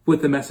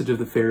with the message of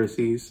the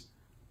Pharisees,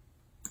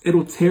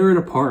 it'll tear it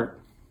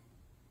apart.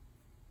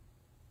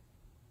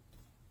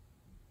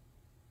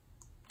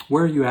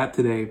 Where are you at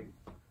today,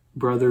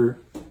 brother,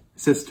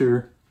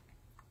 sister?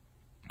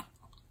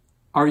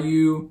 Are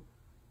you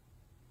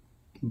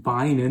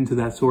buying into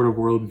that sort of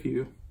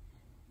worldview?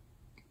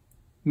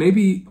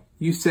 Maybe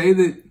you say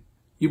that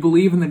you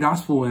believe in the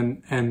gospel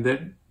and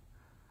that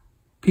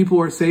people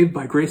are saved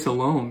by grace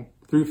alone,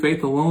 through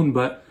faith alone,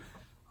 but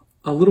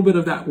a little bit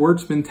of that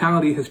works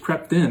mentality has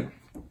crept in.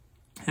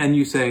 And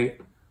you say,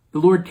 the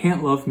Lord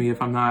can't love me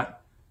if I'm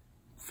not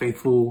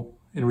faithful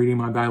in reading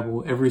my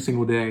Bible every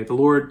single day. The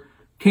Lord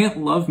can't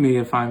love me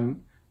if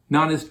I'm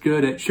not as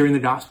good at sharing the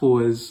gospel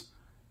as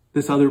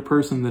this other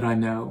person that I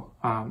know.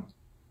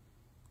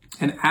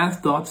 And as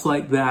thoughts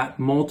like that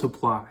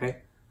multiply,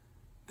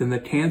 then the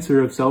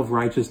cancer of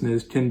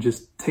self-righteousness can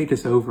just take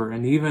us over.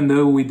 And even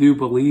though we do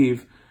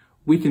believe,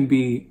 we can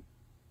be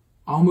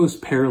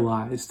almost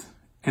paralyzed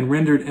and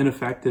rendered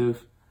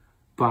ineffective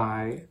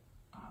by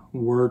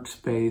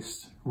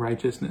works-based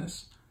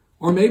righteousness.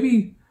 Or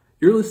maybe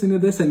you're listening to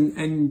this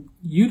and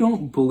you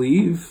don't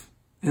believe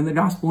in the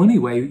gospel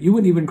anyway. You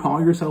wouldn't even call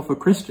yourself a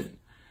Christian.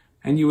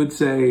 And you would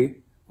say,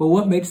 well,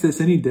 what makes this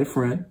any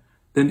different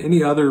than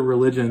any other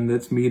religion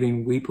that's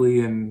meeting weekly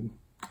and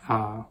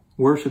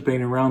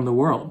worshiping around the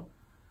world?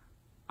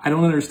 I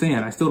don't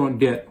understand. I still don't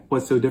get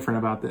what's so different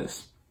about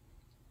this.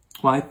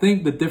 Well, I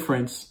think the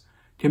difference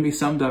can be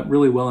summed up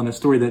really well in a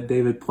story that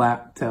David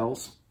Platt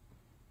tells.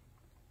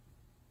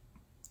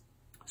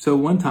 So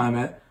one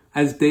time,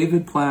 as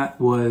David Platt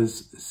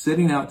was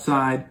sitting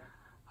outside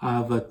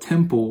of a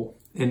temple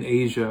in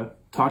Asia,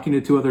 talking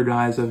to two other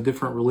guys of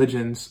different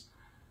religions,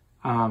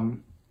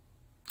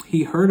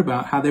 he heard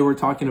about how they were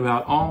talking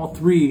about all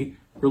three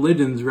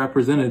religions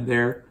represented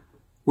there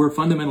were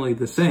fundamentally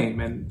the same,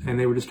 and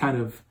they were just kind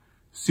of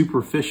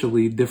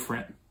superficially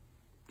different.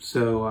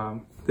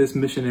 So this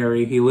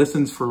missionary, he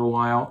listens for a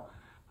while,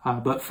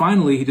 but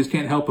finally he just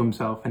can't help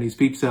himself, and he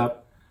speaks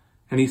up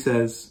and he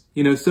says,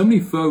 so many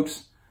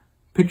folks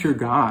picture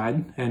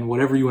God and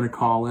whatever you want to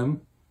call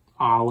him,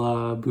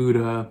 Allah,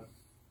 Buddha,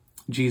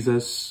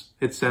 Jesus,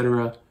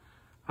 etc.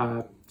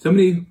 So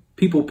many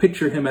people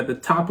picture him at the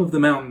top of the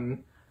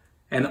mountain,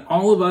 and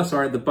all of us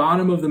are at the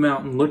bottom of the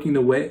mountain looking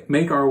to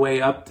make our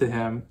way up to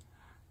him.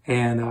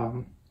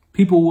 And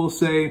people will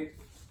say,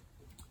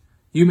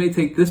 you may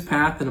take this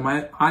path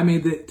and I may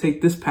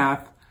take this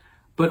path,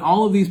 but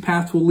all of these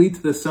paths will lead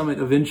to the summit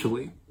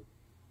eventually.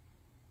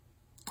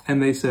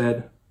 And they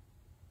said,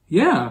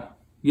 yeah,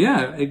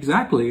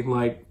 exactly.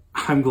 Like,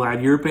 I'm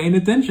glad you're paying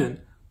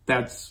attention.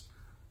 That's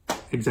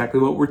exactly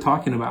what we're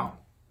talking about.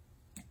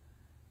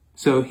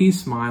 So he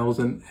smiles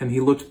and he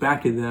looks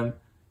back at them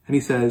and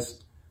he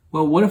says,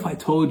 well, what if I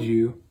told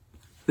you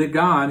that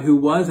God, who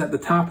was at the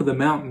top of the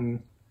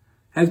mountain,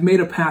 has made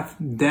a path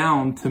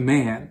down to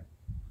man?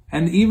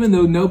 And even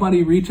though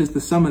nobody reaches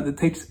the summit that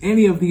takes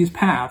any of these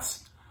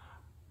paths,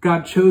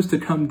 God chose to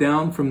come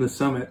down from the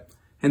summit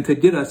and to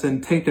get us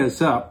and take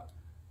us up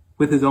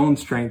with his own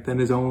strength and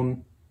his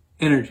own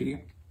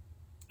energy.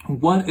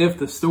 What if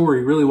the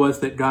story really was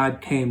that God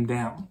came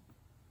down?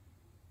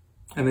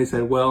 And they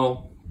said,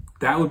 well,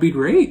 that would be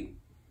great.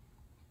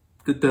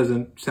 That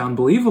doesn't sound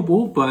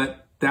believable,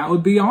 but that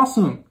would be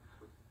awesome.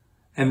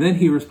 And then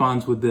he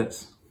responds with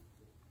this.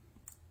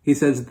 He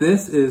says,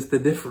 this is the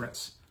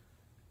difference.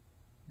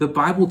 The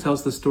Bible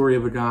tells the story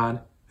of a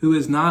God who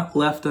has not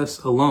left us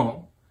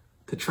alone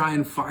to try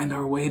and find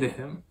our way to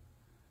him.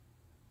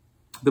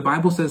 The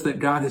Bible says that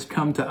God has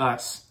come to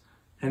us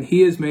and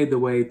he has made the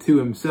way to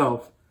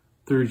himself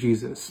through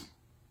Jesus.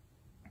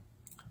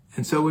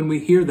 And so when we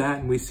hear that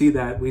and we see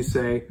that, we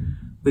say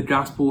the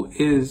gospel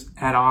is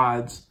at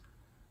odds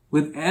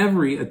with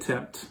every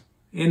attempt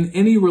in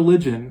any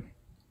religion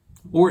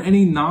or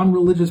any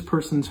non-religious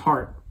person's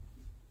heart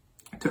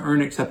to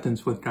earn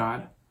acceptance with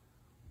God.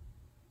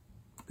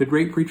 The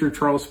great preacher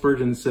Charles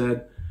Spurgeon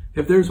said,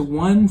 if there's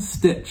one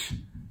stitch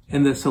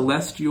in the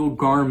celestial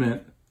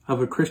garment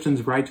of a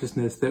Christian's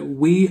righteousness that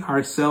we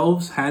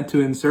ourselves had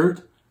to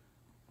insert,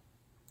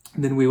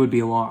 then we would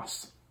be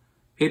lost.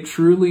 It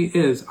truly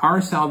is.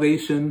 Our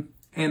salvation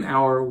and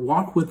our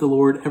walk with the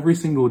Lord every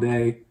single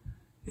day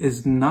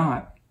is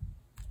not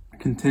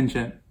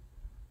contingent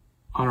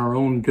on our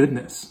own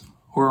goodness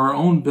or our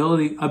own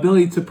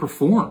ability to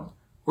perform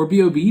or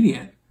be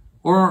obedient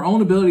or our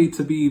own ability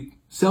to be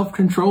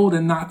self-controlled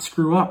and not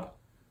screw up.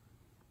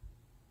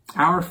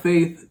 Our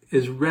faith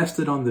is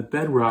rested on the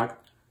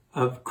bedrock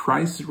of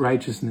Christ's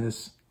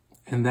righteousness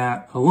and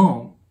that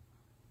alone.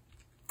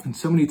 And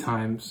so many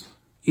times,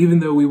 even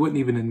though we wouldn't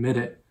even admit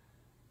it,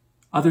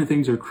 other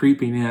things are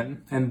creeping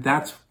in. And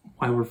that's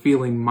why we're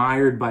feeling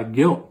mired by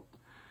guilt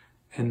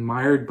and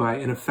mired by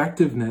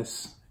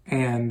ineffectiveness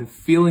and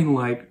feeling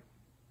like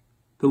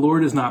the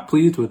Lord is not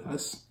pleased with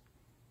us.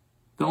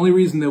 The only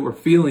reason that we're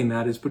feeling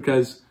that is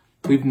because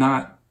we've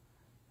not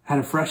had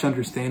a fresh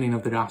understanding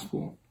of the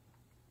gospel.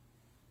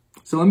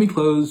 So let me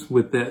close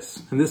with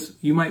this. And this,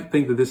 you might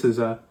think that this is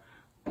a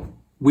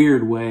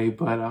weird way,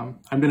 but I'm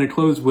going to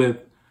close with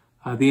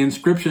the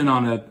inscription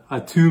on a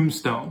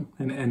tombstone,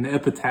 an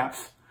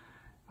epitaph.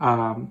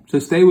 So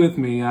stay with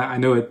me. I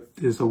know it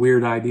is a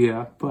weird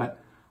idea, but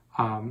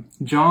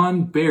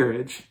John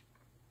Berridge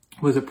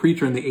was a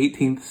preacher in the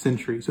 18th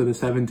century, so the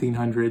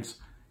 1700s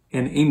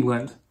in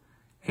England.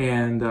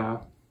 And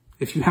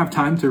if you have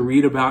time to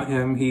read about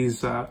him,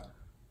 he's a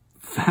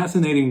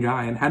fascinating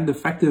guy and had an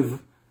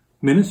effective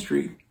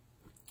ministry.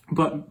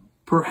 But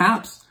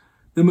perhaps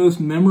the most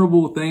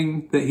memorable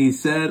thing that he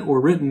said or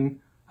written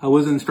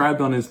was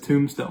inscribed on his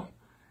tombstone.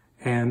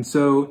 And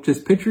so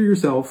just picture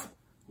yourself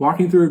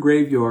walking through a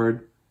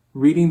graveyard,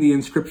 reading the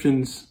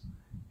inscriptions,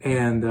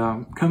 and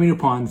coming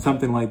upon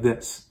something like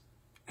this.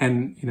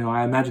 And,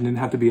 I imagine it'd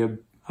have to be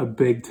a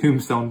big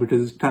tombstone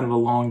because it's kind of a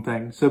long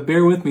thing. So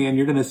bear with me and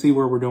you're going to see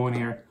where we're going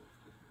here.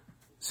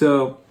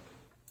 So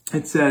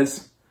it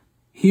says,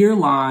 "Here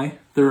lie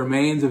the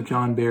remains of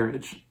John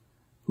Berridge,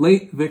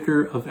 late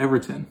vicar of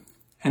Everton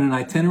and an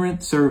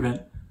itinerant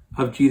servant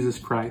of Jesus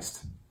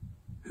Christ,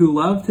 who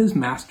loved his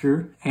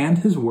master and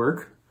his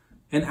work,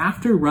 and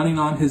after running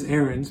on his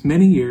errands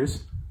many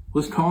years,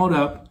 was called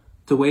up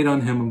to wait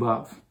on him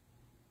above."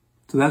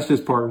 So that's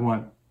just part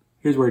one.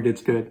 Here's where it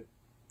gets good.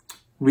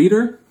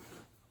 "Reader,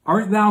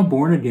 art thou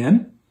born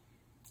again?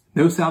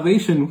 No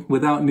salvation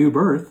without new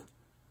birth.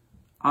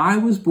 I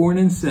was born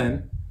in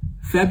sin,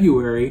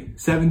 February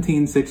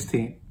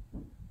 1716.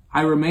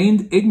 I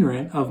remained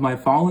ignorant of my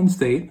fallen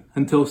state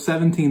until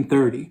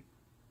 1730.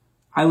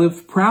 I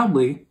lived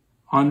proudly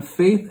on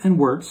faith and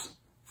works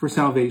for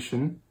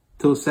salvation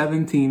till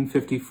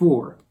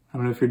 1754. I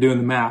don't know if you're doing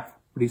the math,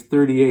 but he's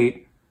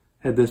 38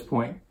 at this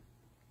point.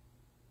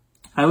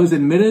 I was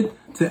admitted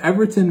to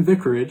Everton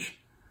Vicarage,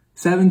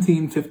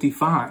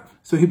 1755.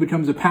 So he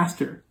becomes a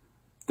pastor,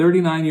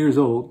 39 years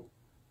old,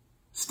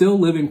 still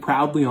living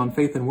proudly on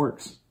faith and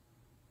works.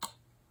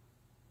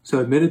 So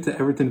admitted to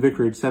Everton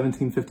Vicarage,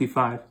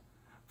 1755.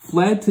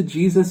 Fled to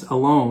Jesus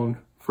alone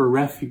for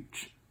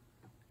refuge,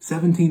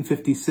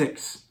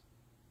 1756.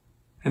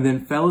 And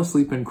then fell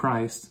asleep in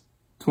Christ,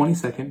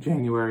 22nd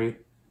January,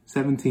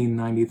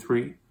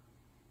 1793.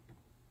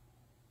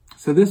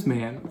 So this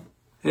man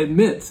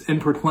admits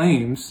and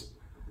proclaims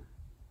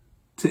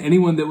to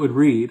anyone that would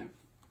read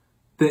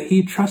that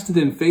he trusted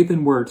in faith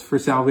and works for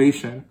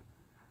salvation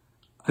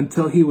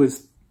until he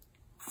was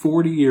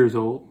 40 years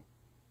old.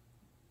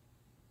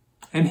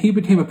 And he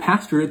became a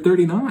pastor at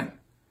 39.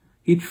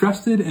 He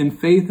trusted in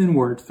faith and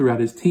works throughout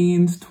his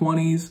teens,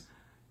 20s,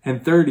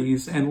 and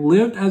 30s, and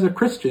lived as a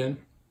Christian,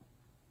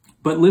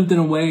 but lived in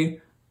a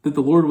way that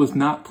the Lord was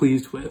not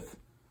pleased with.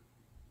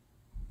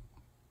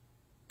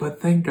 But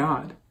thank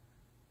God,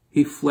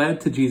 he fled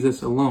to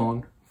Jesus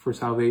alone for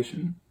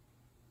salvation.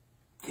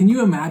 Can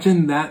you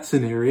imagine that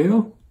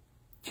scenario?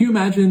 Can you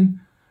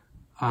imagine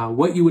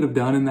what you would have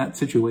done in that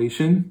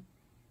situation?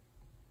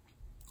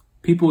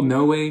 People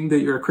knowing that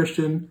you're a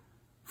Christian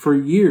for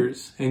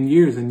years and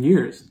years and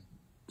years,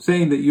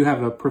 saying that you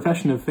have a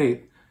profession of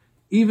faith,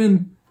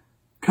 even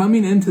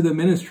coming into the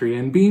ministry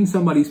and being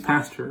somebody's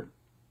pastor,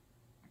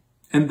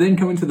 and then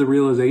coming to the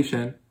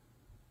realization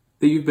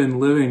that you've been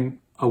living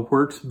a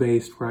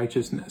works-based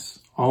righteousness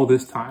all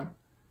this time,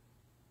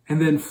 and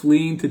then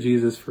fleeing to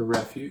Jesus for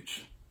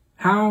refuge.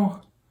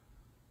 How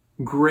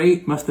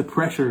great must the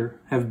pressure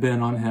have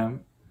been on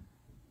him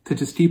to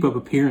just keep up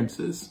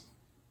appearances?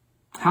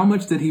 How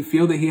much did he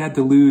feel that he had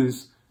to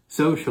lose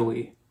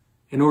socially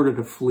in order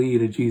to flee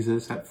to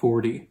Jesus at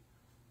 40?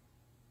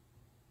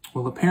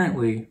 Well,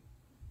 apparently,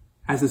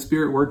 as the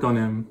Spirit worked on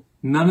him,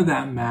 none of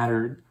that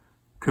mattered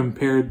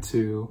compared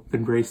to the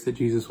grace that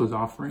Jesus was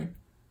offering.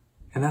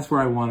 And that's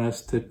where I want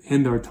us to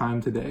end our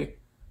time today.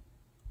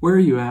 Where are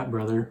you at,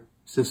 brother,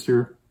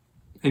 sister,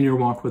 in your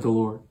walk with the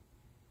Lord?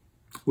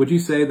 Would you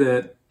say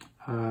that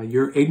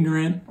you're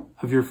ignorant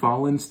of your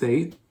fallen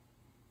state?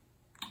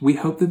 We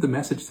hope that the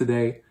message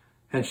today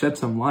has shed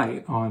some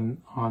light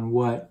on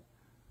what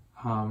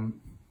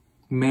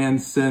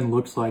man's sin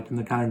looks like and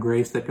the kind of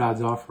grace that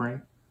God's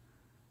offering.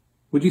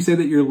 Would you say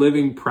that you're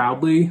living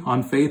proudly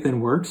on faith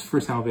and works for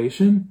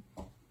salvation?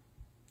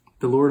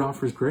 The Lord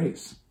offers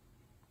grace.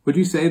 Would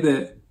you say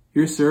that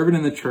you're serving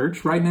in the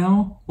church right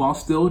now while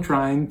still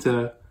trying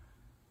to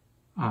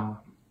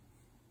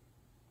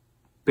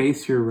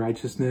base your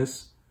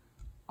righteousness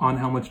on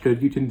how much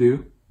good you can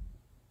do?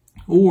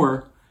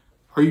 Or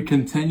are you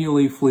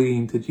continually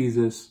fleeing to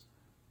Jesus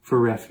for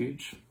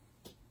refuge?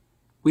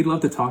 We'd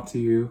love to talk to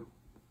you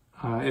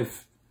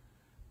if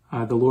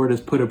the Lord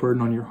has put a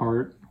burden on your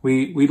heart.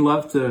 We'd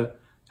love to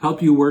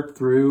help you work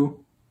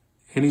through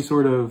any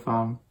sort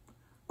of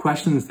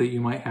questions that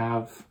you might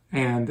have.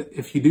 And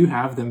if you do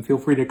have them, feel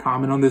free to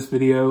comment on this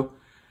video.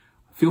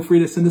 Feel free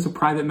to send us a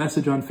private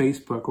message on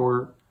Facebook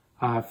or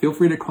feel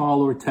free to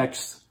call or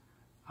text,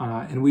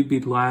 and we'd be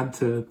glad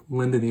to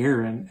lend an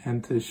ear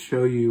and to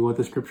show you what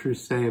the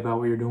scriptures say about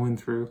what you're going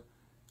through.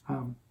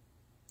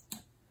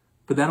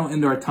 But that'll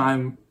end our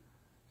time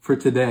for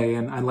today,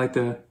 and I'd like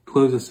to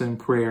close us in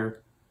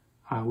prayer.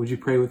 Would you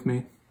pray with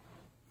me?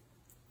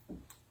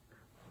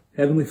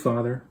 Heavenly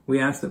Father,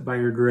 we ask that by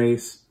your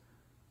grace,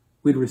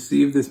 we'd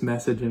receive this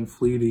message and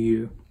flee to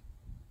you.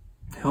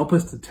 Help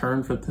us to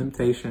turn from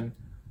temptation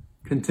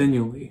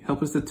continually.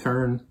 Help us to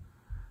turn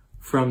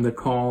from the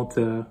call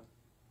to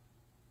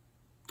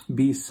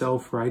be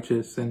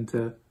self-righteous and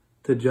to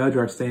judge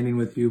our standing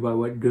with you by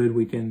what good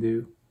we can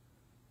do.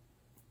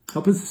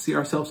 Help us to see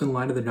ourselves in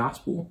light of the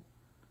gospel,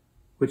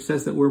 which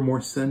says that we're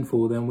more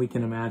sinful than we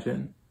can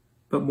imagine,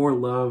 but more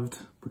loved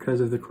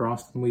because of the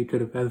cross than we could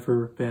have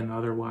ever been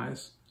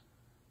otherwise.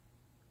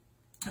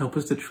 Help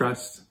us to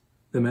trust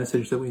the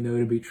message that we know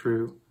to be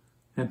true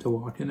and to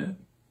walk in it.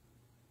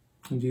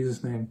 In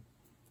Jesus' name,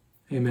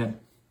 amen.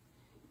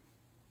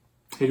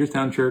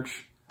 Hagerstown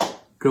Church,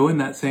 go in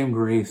that same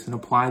grace and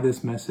apply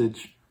this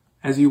message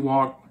as you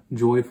walk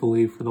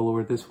joyfully for the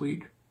Lord this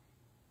week.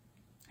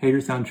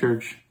 Hagerstown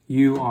Church,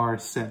 you are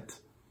sent.